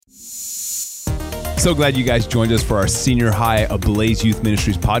So glad you guys joined us for our Senior High Ablaze Youth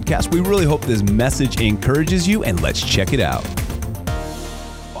Ministries podcast. We really hope this message encourages you, and let's check it out.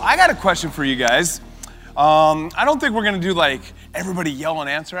 Well, I got a question for you guys. I don't think we're going to do like everybody yell and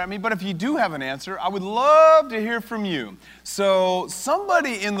answer at me, but if you do have an answer, I would love to hear from you. So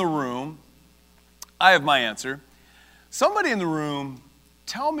somebody in the room, I have my answer. Somebody in the room,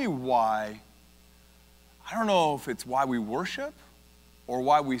 tell me why. I don't know if it's why we worship or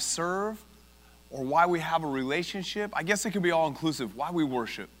why we serve or why we have a relationship. I guess it could be all inclusive. Why we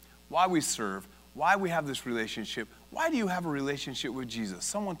worship, why we serve, why we have this relationship. Why do you have a relationship with Jesus?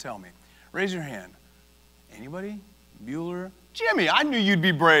 Someone tell me. Raise your hand. Anybody? Bueller? Jimmy, I knew you'd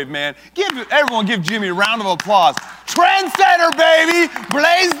be brave, man. Everyone give Jimmy a round of applause. Trendsetter, baby.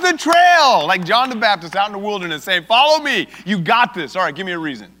 Blaze the trail. Like John the Baptist out in the wilderness saying, follow me. You got this. All right, give me a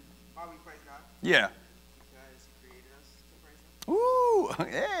reason. Why we praise God? Yeah. Because He created us to praise Him. Ooh,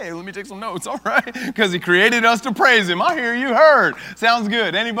 hey, let me take some notes, all right? Because He created us to praise Him. I hear you heard. Sounds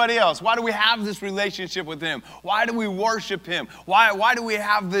good. Anybody else? Why do we have this relationship with Him? Why do we worship Him? Why do we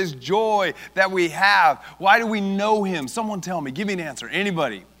have this joy that we have? Why do we know Him? Someone tell me. Give me an answer.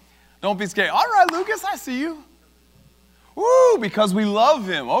 Anybody? Don't be scared. All right, Lucas, I see you. Woo, because we love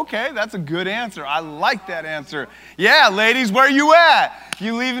Him. Okay, that's a good answer. I like that answer. Yeah, ladies, where you at?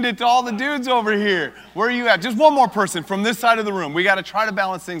 You leaving it to all the dudes over here. Where are you at? Just one more person from this side of the room. We got to try to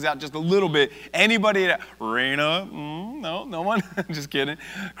balance things out just a little bit. Anybody? Raina? No one? Just kidding.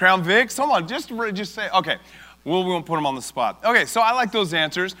 Crown Vic? Someone, just say, okay. We won't put them on the spot. Okay, so I like those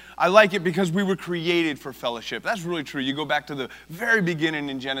answers. I like it because we were created for fellowship. That's really true. You go back to the very beginning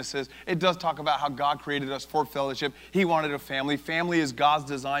in Genesis, it does talk about how God created us for fellowship. He wanted a family. Family is God's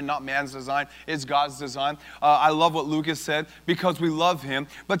design, not man's design. It's God's design. I love what Lucas said, because we love Him.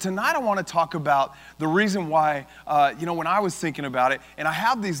 But tonight I want to talk about the reason why, when I was thinking about it, and I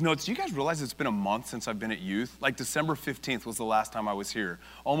have these notes. Do you guys realize it's been a month since I've been at youth? Like December 15th was the last time I was here.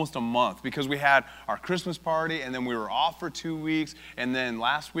 Almost a month, because we had our Christmas party, and then we were off for 2 weeks, and then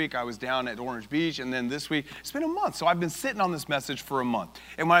last week I was down at Orange Beach, and then this week, it's been a month. So I've been sitting on this message for a month.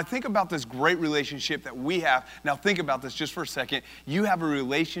 And when I think about this great relationship that we have, now think about this just for a second. You have a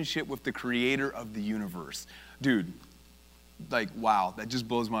relationship with the creator of the universe. Dude, like, wow, that just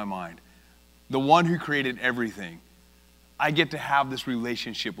blows my mind. The one who created everything. I get to have this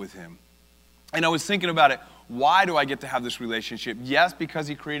relationship with Him. And I was thinking about it. Why do I get to have this relationship? Yes, because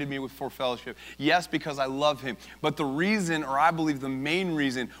He created me for fellowship. Yes, because I love Him. But the reason, or I believe the main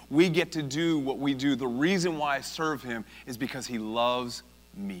reason we get to do what we do, the reason why I serve Him is because He loves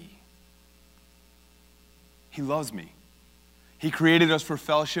me. He loves me. He created us for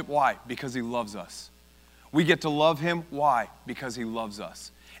fellowship. Why? Because He loves us. We get to love Him. Why? Because He loves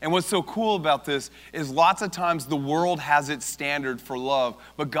us. And what's so cool about this is lots of times the world has its standard for love,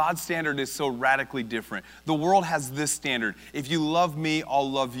 but God's standard is so radically different. The world has this standard. If you love me, I'll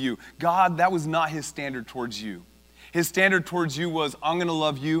love you. God, that was not His standard towards you. His standard towards you was, I'm going to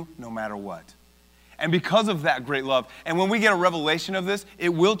love you no matter what. And because of that great love, and when we get a revelation of this, it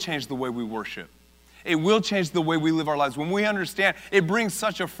will change the way we worship. It will change the way we live our lives. When we understand, it brings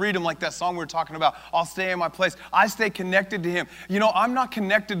such a freedom, like that song we were talking about, I'll stay in my place. I stay connected to Him. You know, I'm not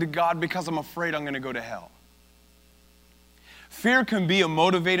connected to God because I'm afraid I'm going to go to hell. Fear can be a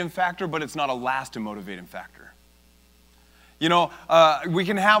motivating factor, but it's not a lasting motivating factor. You know, we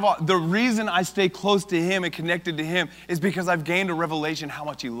can have, the reason I stay close to Him and connected to Him is because I've gained a revelation how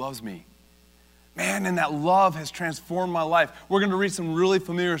much He loves me. Man, and that love has transformed my life. We're going to read some really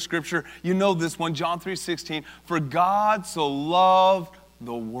familiar scripture. You know this one, John 3:16. For God so loved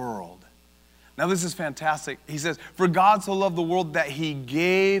the world. Now this is fantastic. He says, for God so loved the world that He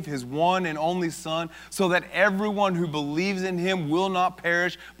gave His one and only Son, so that everyone who believes in Him will not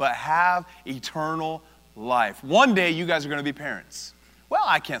perish, but have eternal life. One day you guys are going to be parents. Well,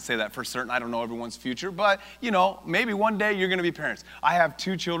 I can't say that for certain. I don't know everyone's future, but, maybe one day you're going to be parents. I have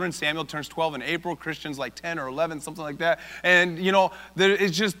 2 children. Samuel turns 12 in April. Christian's like 10 or 11, something like that. And,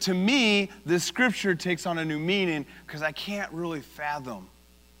 it's just, to me, this scripture takes on a new meaning because I can't really fathom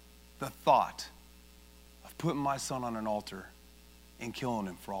the thought of putting my son on an altar and killing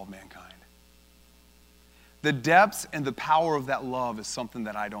him for all of mankind. The depths and the power of that love is something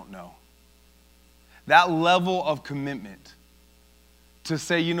that I don't know. That level of commitment to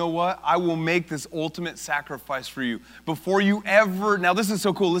say, you know what, I will make this ultimate sacrifice for you. Before you ever, now this is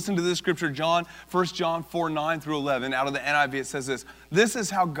so cool, listen to this scripture, 1 John 4:9-11, out of the NIV, it says this. This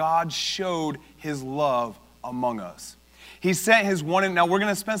is how God showed His love among us. He sent His one, and now we're going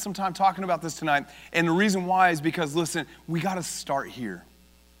to spend some time talking about this tonight, and the reason why is because, listen, we got to start here.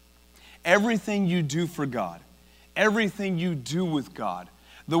 Everything you do for God, everything you do with God,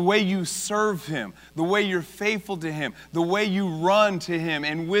 the way you serve him, the way you're faithful to him, the way you run to him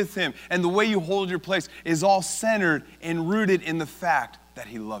and with him, and the way you hold your place is all centered and rooted in the fact that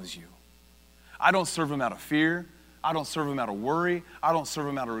he loves you. I don't serve him out of fear. I don't serve him out of worry. I don't serve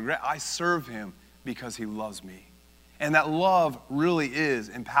him out of regret. I serve him because he loves me. And that love really is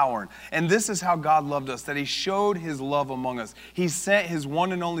empowering. And this is how God loved us, that he showed his love among us. He sent his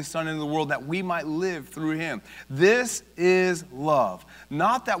one and only Son into the world that we might live through him. This is love.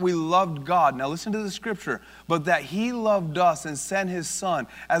 Not that we loved God, now listen to the scripture, but that he loved us and sent his Son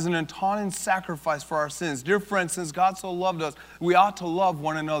as an atoning sacrifice for our sins. Dear friends, since God so loved us, we ought to love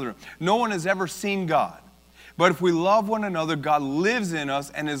one another. No one has ever seen God. But if we love one another, God lives in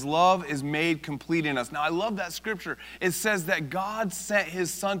us and his love is made complete in us. Now, I love that scripture. It says that God sent his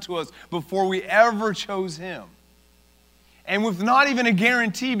Son to us before we ever chose him. And with not even a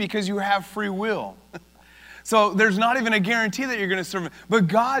guarantee because you have free will. So there's not even a guarantee that you're going to serve him. But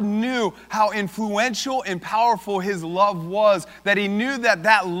God knew how influential and powerful his love was, that he knew that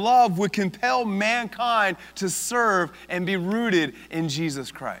that love would compel mankind to serve and be rooted in Jesus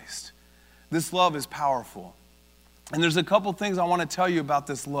Christ. This love is powerful. And there's a couple things I want to tell you about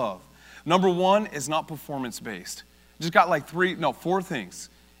this love. Number one, it's not performance-based. Just got like four things.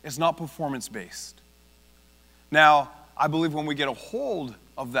 It's not performance-based. Now, I believe when we get a hold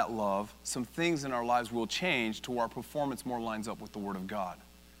of that love, some things in our lives will change to where our performance more lines up with the Word of God.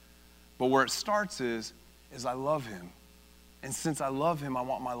 But where it starts is I love him. And since I love him, I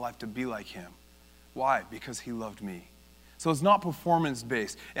want my life to be like him. Why? Because he loved me. So it's not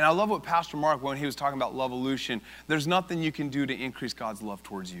performance-based. And I love what Pastor Mark, when he was talking about Lovolution, there's nothing you can do to increase God's love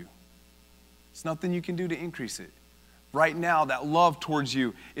towards you. It's nothing you can do to increase it. Right now, that love towards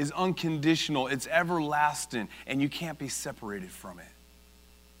you is unconditional. It's everlasting, and you can't be separated from it.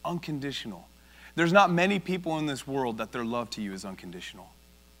 Unconditional. There's not many people in this world that their love to you is unconditional.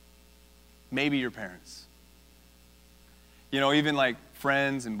 Maybe your parents. You know, even like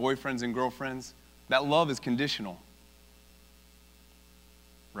friends and boyfriends and girlfriends, that love is conditional.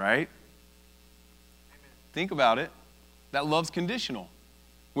 Right? Amen. Think about it. That love's conditional.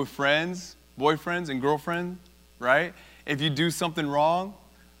 With friends, boyfriends, and girlfriends, right? If you do something wrong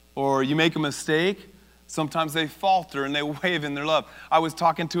or you make a mistake, sometimes they falter and they waver in their love. I was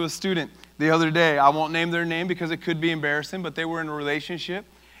talking to a student the other day. I won't name their name because it could be embarrassing, but they were in a relationship,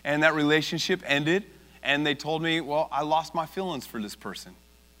 and that relationship ended, and they told me, well, I lost my feelings for this person.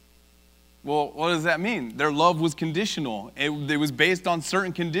 Well, what does that mean? Their love was conditional. It was based on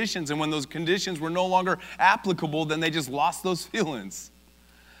certain conditions, and when those conditions were no longer applicable, then they just lost those feelings.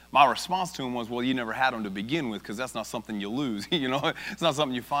 My response to him was, well, you never had them to begin with, because that's not something you lose. You know, it's not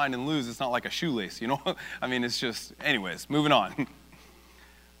something you find and lose. It's not like a shoelace, you know. I mean, it's just, anyways, moving on.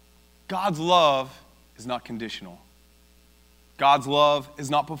 God's love is not conditional. God's love is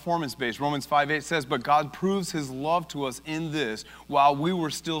not performance-based. Romans 5:8 says, but God proves his love to us in this: while we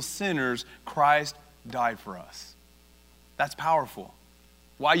were still sinners, Christ died for us. That's powerful.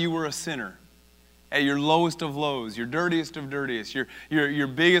 While you were a sinner, at your lowest of lows, your dirtiest of dirtiest, your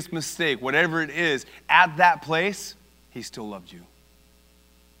biggest mistake, whatever it is, at that place, he still loved you.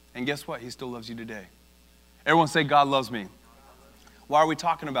 And guess what? He still loves you today. Everyone say, God loves me. Why are we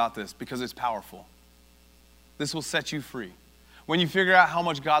talking about this? Because it's powerful. This will set you free. When you figure out how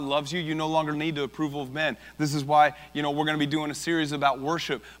much God loves you, you no longer need the approval of men. This is why, we're going to be doing a series about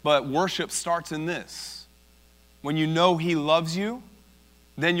worship. But worship starts in this. When you know he loves you,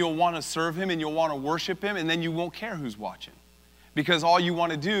 then you'll want to serve him and you'll want to worship him, and then you won't care who's watching. Because all you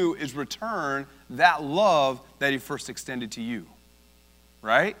want to do is return that love that he first extended to you.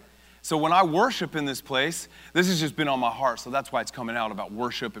 Right? So when I worship in this place, this has just been on my heart, so that's why it's coming out about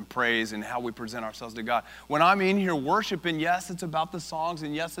worship and praise and how we present ourselves to God. When I'm in here worshiping, yes, it's about the songs,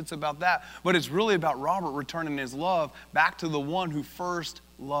 and yes, it's about that, but it's really about Robert returning his love back to the one who first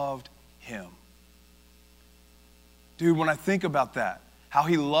loved him. Dude, when I think about that, how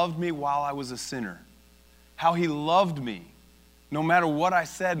he loved me while I was a sinner, how he loved me no matter what I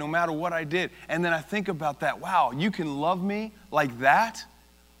said, no matter what I did, and then I think about that, wow, you can love me like that?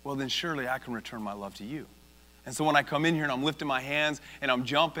 Well, then surely I can return my love to you. And so when I come in here and I'm lifting my hands and I'm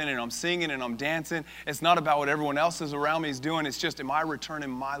jumping and I'm singing and I'm dancing, it's not about what everyone else is around me is doing. It's just, am I returning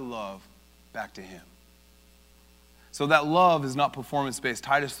my love back to him? So that love is not performance-based.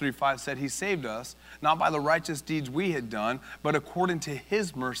 Titus 3:5 said he saved us, not by the righteous deeds we had done, but according to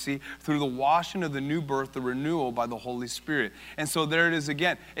his mercy through the washing of the new birth, the renewal by the Holy Spirit. And so there it is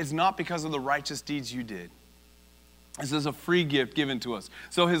again. It's not because of the righteous deeds you did. This is a free gift given to us.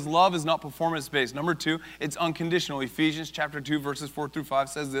 So his love is not performance-based. Number two, it's unconditional. Ephesians chapter 2, verses 4 through 5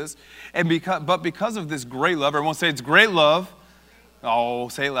 says this. But because of this great love, everyone say it's great love. Oh,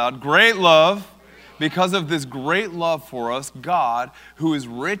 say it loud. Great love. Because of this great love for us, God, who is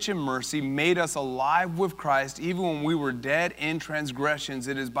rich in mercy, made us alive with Christ even when we were dead in transgressions.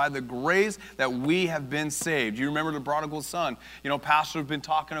 It is by the grace that we have been saved. You remember the prodigal son? You know, pastor's been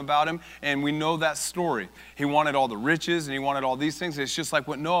talking about him, and we know that story. He wanted all the riches, and he wanted all these things. It's just like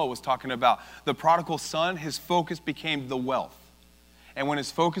what Noah was talking about. The prodigal son, his focus became the wealth. And when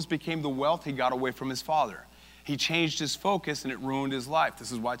his focus became the wealth, he got away from his father. He changed his focus and it ruined his life.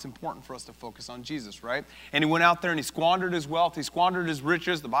 This is why it's important for us to focus on Jesus, right? And he went out there and he squandered his wealth. He squandered his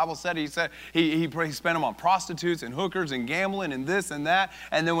riches. The Bible said he spent them on prostitutes and hookers and gambling and this and that.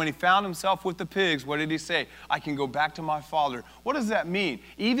 And then when he found himself with the pigs, what did he say? I can go back to my father. What does that mean?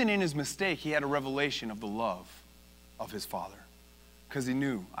 Even in his mistake, he had a revelation of the love of his father because he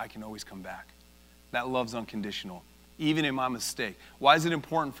knew I can always come back. That love's unconditional. Even in my mistake. Why is it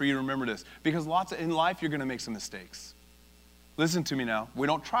important for you to remember this? Because in life, you're going to make some mistakes. Listen to me now. We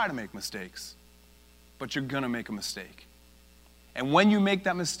don't try to make mistakes, but you're going to make a mistake. And when you make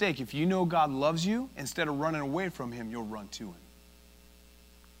that mistake, if you know God loves you, instead of running away from him, you'll run to him.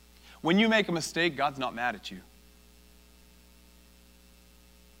 When you make a mistake, God's not mad at you.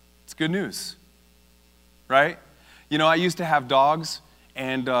 It's good news, right? You know, I used to have dogs.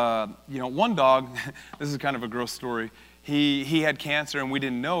 And, one dog, this is kind of a gross story, he had cancer and we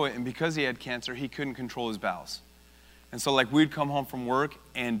didn't know it. And because he had cancer, he couldn't control his bowels. And so, we'd come home from work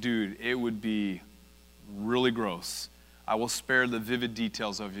and, dude, it would be really gross. I will spare the vivid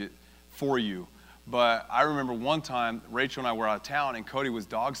details of it for you. But I remember one time, Rachel and I were out of town and Cody was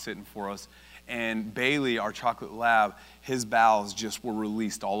dog sitting for us. And Bailey, our chocolate lab, his bowels just were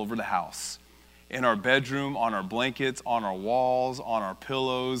released all over the house. In our bedroom, on our blankets, on our walls, on our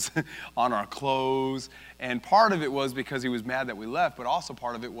pillows, on our clothes. And part of it was because he was mad that we left, but also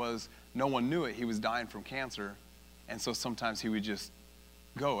part of it was no one knew it. He was dying from cancer. And so sometimes he would just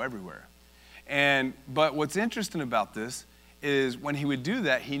go everywhere. But what's interesting about this is when he would do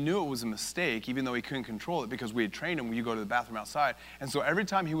that, he knew it was a mistake, even though he couldn't control it because we had trained him when you go to the bathroom outside. And so every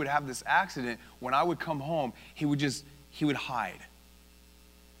time he would have this accident, when I would come home, he would hide.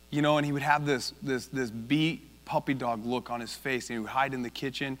 You know, and he would have this beat puppy dog look on his face, and he would hide in the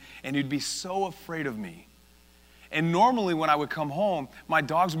kitchen, and he'd be so afraid of me. And normally when I would come home, my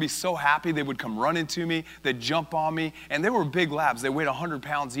dogs would be so happy, they would come running to me, they'd jump on me, and they were big labs. They weighed 100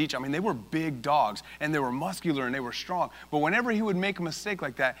 pounds each. I mean, they were big dogs, and they were muscular, and they were strong. But whenever he would make a mistake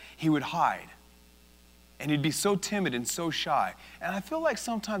like that, he would hide. And he'd be so timid and so shy. And I feel like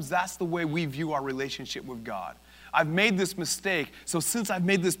sometimes that's the way we view our relationship with God. I've made this mistake, so since I've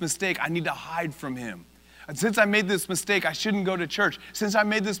made this mistake, I need to hide from him. And since I made this mistake, I shouldn't go to church. Since I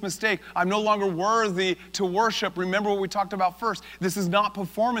made this mistake, I'm no longer worthy to worship. Remember what we talked about first. This is not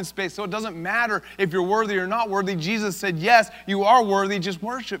performance-based, so it doesn't matter if you're worthy or not worthy. Jesus said, yes, you are worthy, just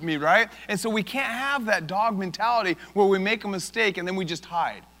worship me, right? And so we can't have that dog mentality where we make a mistake and then we just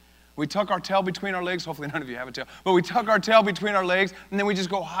hide. We tuck our tail between our legs. Hopefully none of you have a tail. But we tuck our tail between our legs, and then we just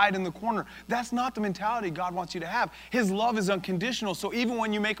go hide in the corner. That's not the mentality God wants you to have. His love is unconditional. So even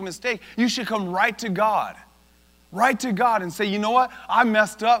when you make a mistake, you should come right to God. Right to God and say, you know what? I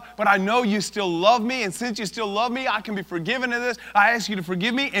messed up, but I know you still love me. And since you still love me, I can be forgiven of this. I ask you to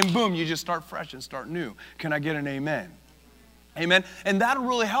forgive me. And boom, you just start fresh and start new. Can I get an amen? Amen. And that'll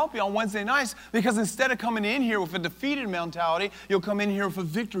really help you on Wednesday nights because instead of coming in here with a defeated mentality, you'll come in here with a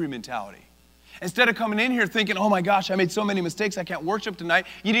victory mentality. Instead of coming in here thinking, oh my gosh, I made so many mistakes, I can't worship tonight,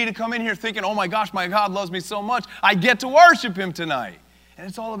 you need to come in here thinking, oh my gosh, my God loves me so much, I get to worship him tonight. And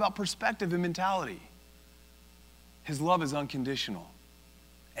it's all about perspective and mentality. His love is unconditional.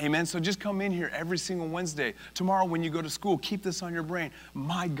 Amen. So just come in here every single Wednesday. Tomorrow when you go to school, keep this on your brain.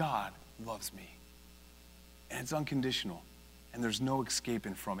 My God loves me. And it's unconditional. And there's no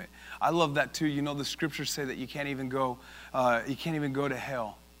escaping from it. I love that too. You know, the scriptures say that you can't even go to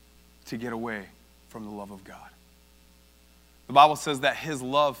hell to get away from the love of God. The Bible says that his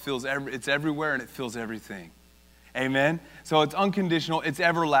love it's everywhere and it fills everything. Amen? So it's unconditional, it's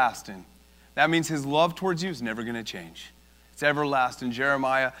everlasting. That means his love towards you is never going to change. It's everlasting.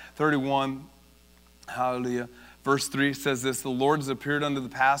 Jeremiah 31, hallelujah. Verse 3 says this, the Lord has appeared unto the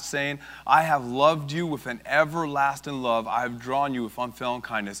past, saying, I have loved you with an everlasting love. I have drawn you with unfailing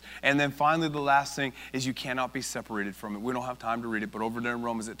kindness. And then finally, the last thing is you cannot be separated from it. We don't have time to read it, but over there in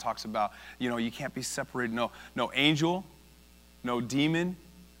Romans, it talks about, you can't be separated. No angel, no demon,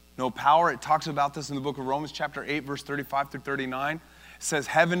 no power. It talks about this in the book of Romans, chapter 8, verse 35 through 39. It says,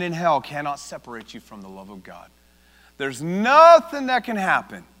 heaven and hell cannot separate you from the love of God. There's nothing that can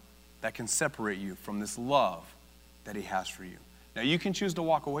happen that can separate you from this love that he has for you. Now, you can choose to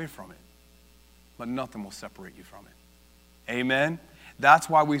walk away from it, but nothing will separate you from it. Amen? That's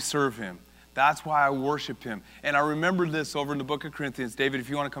why we serve him. That's why I worship him. And I remember this over in the book of Corinthians. David, if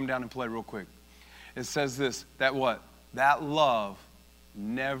you want to come down and play real quick. It says this, that what? That love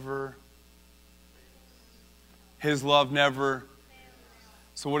never, his love never.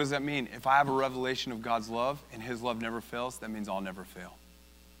 So what does that mean? If I have a revelation of God's love and his love never fails, that means I'll never fail.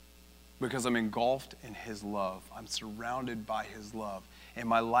 Because I'm engulfed in his love. I'm surrounded by his love. And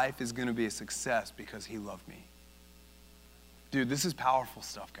my life is going to be a success because he loved me. Dude, this is powerful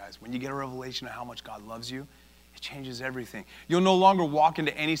stuff, guys. When you get a revelation of how much God loves you, it changes everything. You'll no longer walk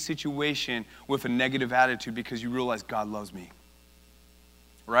into any situation with a negative attitude because you realize God loves me.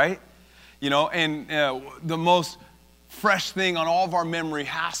 Right? You know, and the most fresh thing on all of our memory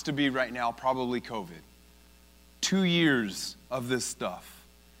has to be right now probably COVID. 2 years of this stuff.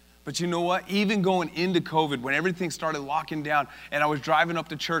 But you know what? Even going into COVID, when everything started locking down, and I was driving up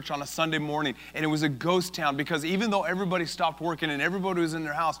to church on a Sunday morning, and it was a ghost town because even though everybody stopped working and everybody was in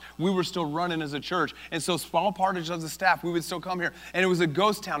their house, we were still running as a church. And so small partage of the staff, we would still come here. And it was a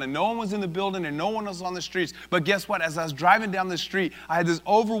ghost town, and no one was in the building, and no one was on the streets. But guess what? As I was driving down the street, I had this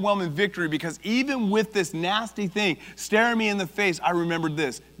overwhelming victory because even with this nasty thing staring me in the face, I remembered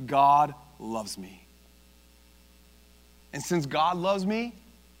this: God loves me. And since God loves me,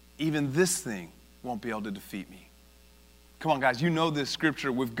 even this thing won't be able to defeat me. Come on, guys, you know this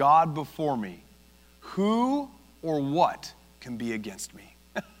scripture. With God before me, who or what can be against me?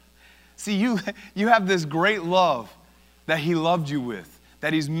 See, you have this great love that he loved you with,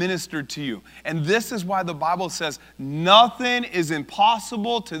 that he's ministered to you. And this is why the Bible says nothing is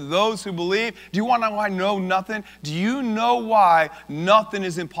impossible to those who believe. Do you want to know why I know nothing? Do you know why nothing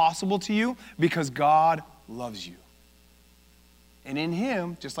is impossible to you? Because God loves you. And in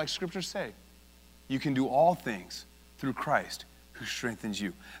him, just like scriptures say, you can do all things through Christ who strengthens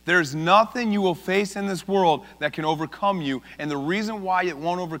you. There's nothing you will face in this world that can overcome you. And the reason why it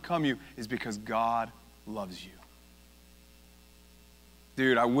won't overcome you is because God loves you.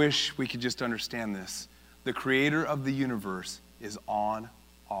 Dude, I wish we could just understand this. The creator of the universe is on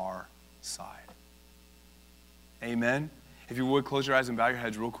our side. Amen? If you would, close your eyes and bow your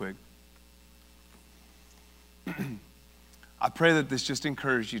heads real quick. I pray that this just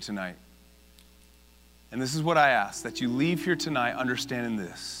encouraged you tonight. And this is what I ask, that you leave here tonight understanding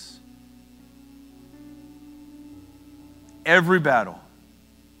this. Every battle,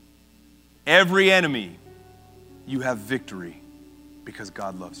 every enemy, you have victory because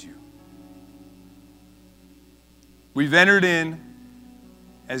God loves you. We've entered in,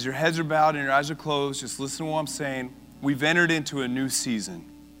 as your heads are bowed and your eyes are closed, just listen to what I'm saying. We've entered into a new season.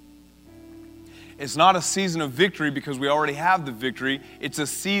 It's not a season of victory because we already have the victory. It's a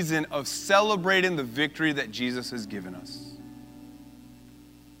season of celebrating the victory that Jesus has given us.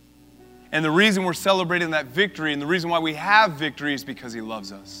 And the reason we're celebrating that victory and the reason why we have victory is because he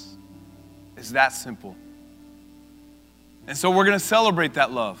loves us. It's that simple. And so we're going to celebrate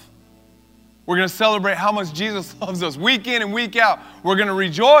that love. We're going to celebrate how much Jesus loves us week in and week out. We're going to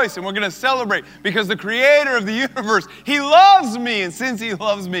rejoice and we're going to celebrate because the creator of the universe, he loves me. And since he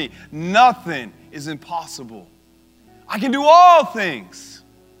loves me, nothing is impossible. I can do all things.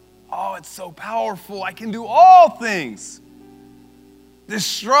 Oh, it's so powerful. I can do all things. This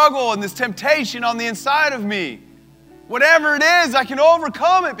struggle and this temptation on the inside of me, whatever it is, I can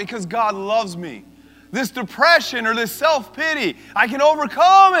overcome it because God loves me. This depression or this self-pity, I can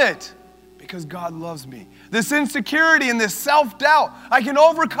overcome it because God loves me. This insecurity and this self-doubt, I can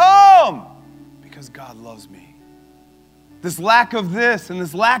overcome because God loves me. This lack of this and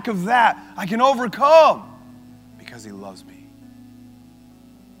this lack of that, I can overcome because he loves me.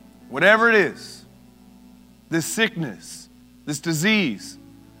 Whatever it is, this sickness, this disease,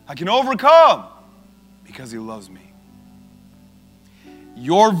 I can overcome because he loves me.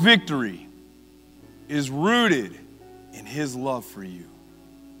 Your victory is rooted in his love for you.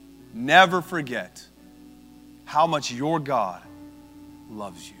 Never forget how much your God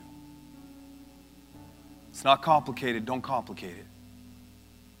loves you. It's not complicated. Don't complicate it.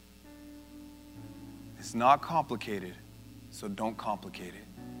 It's not complicated, so don't complicate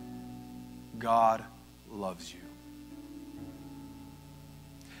it. God loves you.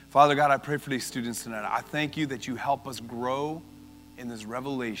 Father God, I pray for these students tonight. I thank you that you help us grow in this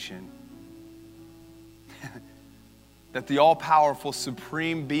revelation that the all-powerful,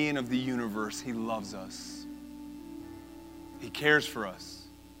 supreme being of the universe, he loves us. He cares for us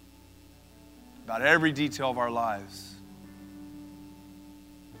about every detail of our lives.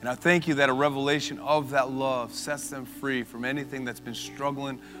 And I thank you that a revelation of that love sets them free from anything that's been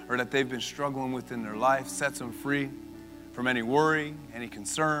struggling or that they've been struggling with in their life, sets them free from any worry, any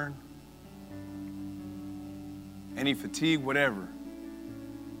concern, any fatigue, whatever.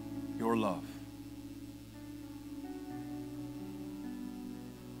 your love.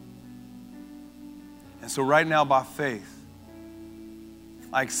 And so right now, by faith,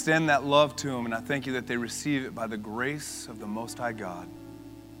 I extend that love to them, and I thank you that they receive it by the grace of the Most High God.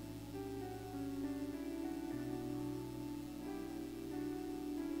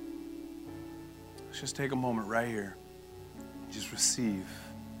 Let's just take a moment right here. Just receive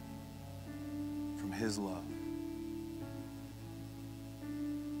from His love.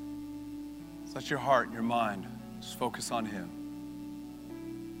 Let your heart and your mind just focus on Him.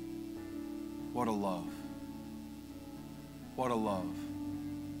 What a love. What a love.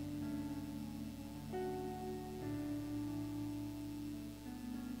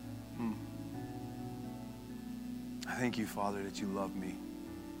 I thank you, Father, that you love me.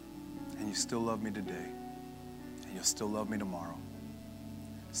 And you still love me today. And you'll still love me tomorrow.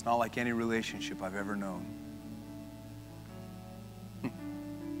 It's not like any relationship I've ever known.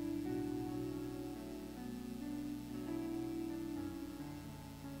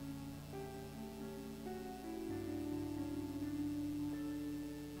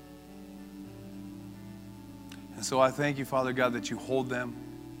 And so I thank you, Father God, that you hold them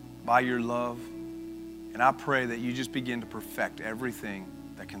by your love. And I pray that you just begin to perfect everything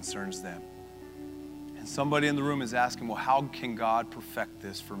that concerns them. And somebody in the room is asking, well, how can God perfect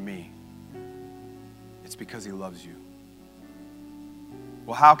this for me? It's because He loves you.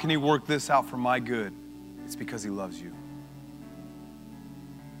 Well, how can He work this out for my good? It's because He loves you.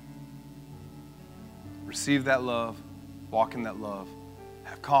 Receive that love, walk in that love,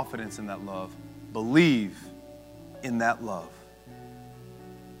 have confidence in that love, believe in that love.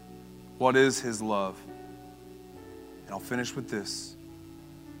 What is His love? And I'll finish with this.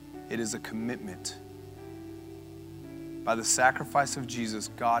 It is a commitment. By the sacrifice of Jesus,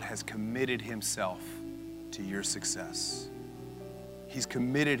 God has committed Himself to your success. He's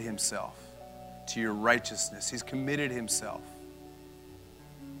committed Himself to your righteousness. He's committed Himself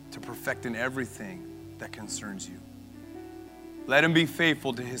to perfecting everything that concerns you. Let Him be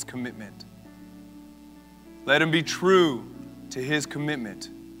faithful to His commitment. Let Him be true to His commitment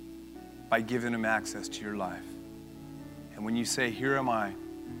by giving Him access to your life. And when you say, here am I,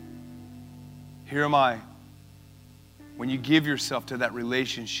 when you give yourself to that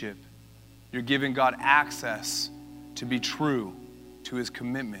relationship, you're giving God access to be true to His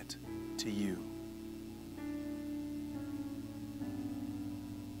commitment to you.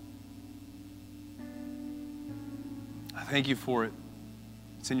 I thank you for it.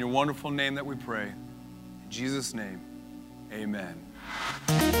 It's in your wonderful name that we pray. In Jesus' name, amen.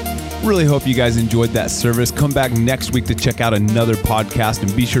 Really hope you guys enjoyed that service. Come back next week to check out another podcast,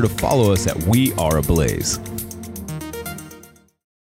 and be sure to follow us at We Are Ablaze.